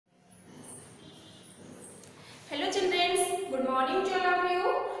morning to all of you.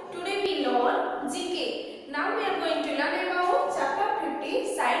 Today we learn GK. Now we are going to learn about chapter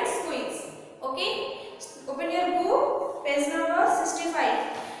 50 science quiz. Okay? Open your book, page number 65.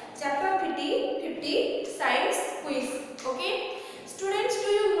 Chapter 50 science quiz. Okay? Students, do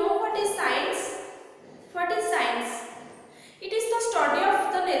you know what is science? What is science? It is the study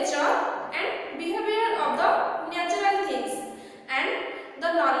of the nature and behavior of the natural things and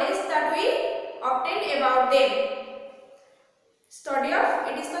the knowledge that we obtain about them.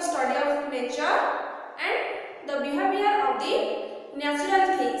 It is the study of nature and the behavior of the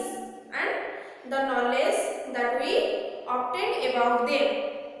natural things and the knowledge that we obtain about them.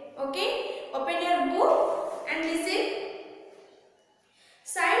 Okay, open your book and listen.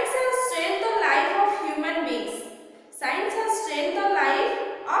 Science has changed the life of human beings. Science has changed the life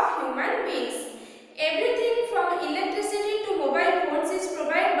of human beings. Everything from electricity to mobile phones is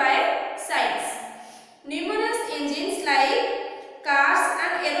provided by science. Numerous engines like cars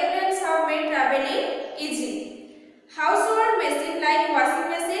and aeroplanes have made traveling easy. Household machines like washing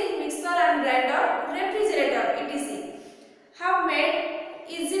machine, mixer and grinder, refrigerator, etc. have made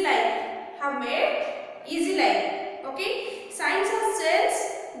easy life. Okay. Science has changed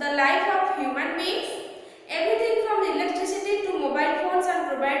the life of human beings. Everything from electricity to mobile phones are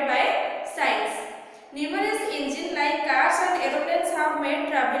provided by science. Numerous engines like cars and aeroplanes have made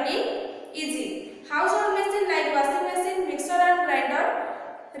traveling easy. Household machines like washing machine, mixer and grinder,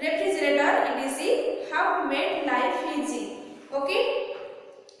 refrigerator, etc. have made life easy. Okay.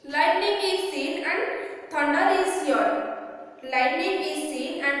 Lightning is seen and thunder is heard. Lightning is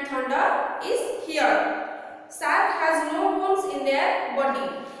seen and thunder is heard. Shark has no bones in their body.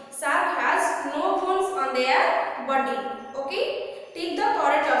 Shark has no bones on their body. Okay. Take the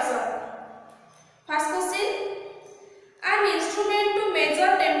correct answer. First question. An instrument to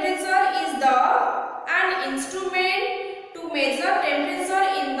measure temperature is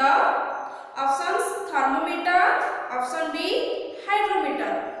in the options thermometer, option B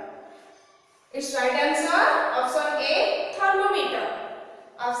hydrometer. Its right answer option A thermometer.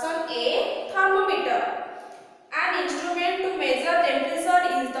 Option A thermometer. An instrument to measure temperature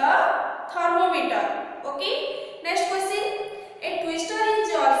is the thermometer. Okay. Next question. A twister is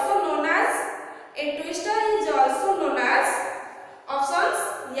also known as options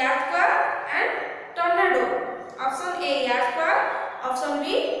earthquake and tornado. Option A earthquake, option B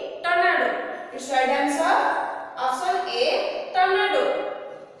tornado. Its right answer option A tornado.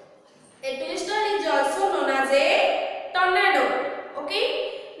 A twister is also known as a tornado. Okay.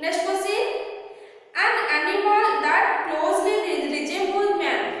 Next question. An animal that closely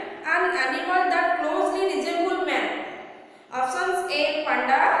resembles man. Options A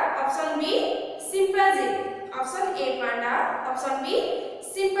panda, option B chimpanzee. Option A panda, option B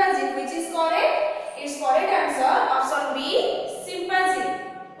chimpanzee. Which is correct? Its correct answer option B chimpanzee.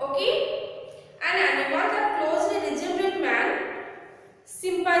 Okay. An animal that closely resembles man,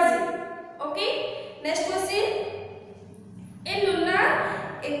 chimpanzee. Okay. Next question. A lunar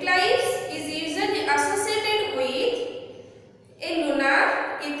eclipse is usually associated with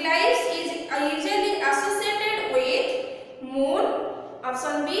moon,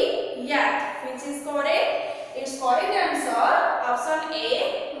 option B earth. Which is correct? Its correct answer option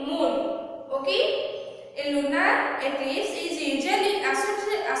A moon. Okay. A lunar eclipse is usually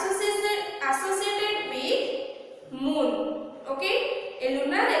associated with moon. Okay. A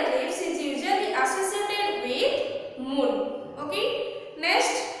lunar eclipse is usually associated with moon. Okay.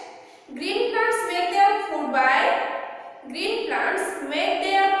 Next, green plants make their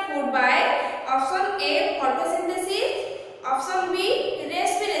food by option A photosynthesis, option B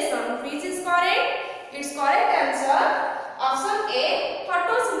respiration. Which is correct? Its correct answer option A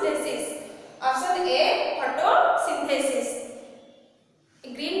photosynthesis. Option A photosynthesis.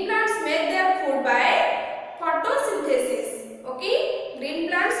 Green plants make their food by photosynthesis. Okay. Green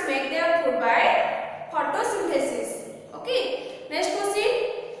plants make their food by photosynthesis. Okay. Next question.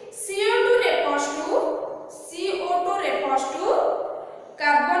 CO2 refers to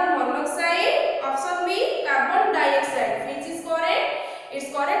carbon monoxide, option B carbon dioxide. Which is correct? Its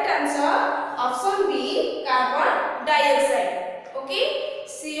correct answer option B carbon dioxide. Okay.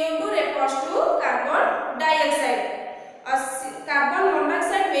 CO2 refers to carbon dioxide. Carbon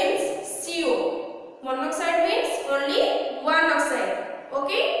monoxide means CO. Monoxide means only one oxide.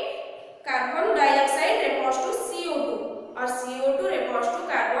 Okay. Carbon dioxide refers to CO2 or CO2 refers to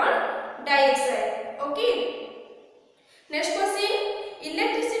carbon dioxide. Okay. Next question.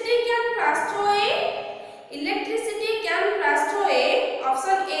 Electricity can pass through a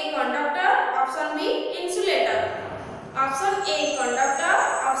option A conductor, option B insulator. Option A conductor,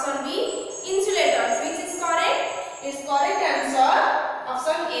 option B insulator. Which is correct? Its correct answer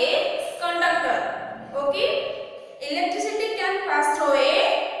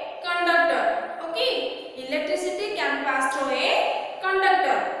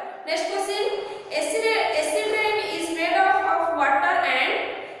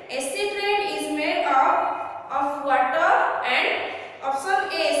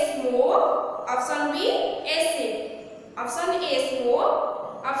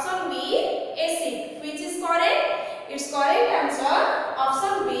Option B, acid. Which is correct? Its correct answer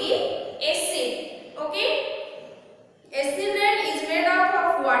option B, acid. Okay. Acid rain is made up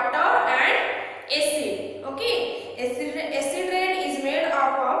of water and acid. Okay. Acid rain is made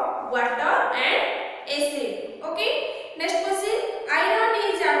up of water and acid. Okay. Next question. Iron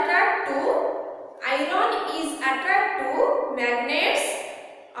is attract to magnets.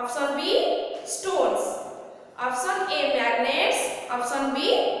 Option B, stones. Option A, magnets. Option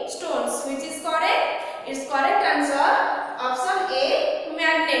B, stones. Which is correct? Its correct answer option A,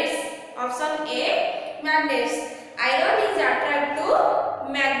 magnets. Option A, magnets. Iron is attracted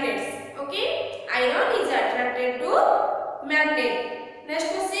to magnets. Okay. Iron is attracted to magnet. Next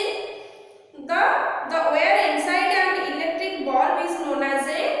question. The wire inside an electric bulb is known as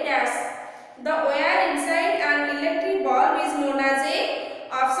a dash. The wire inside an electric bulb is known as a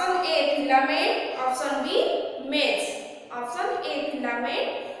option A, filament. Option B, match. Option A, filament.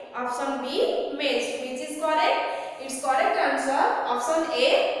 Option B, match. Which is correct? Its correct answer option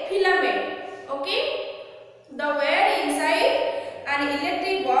A, filament. Okay. The wire inside an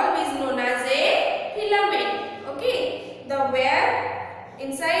electric bulb is known as a filament. Okay. The wire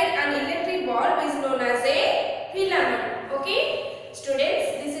inside an electric bulb is known as a filament. Okay.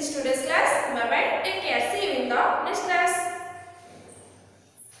 Students, this is today's class. Bye bye. Take care. See you in the next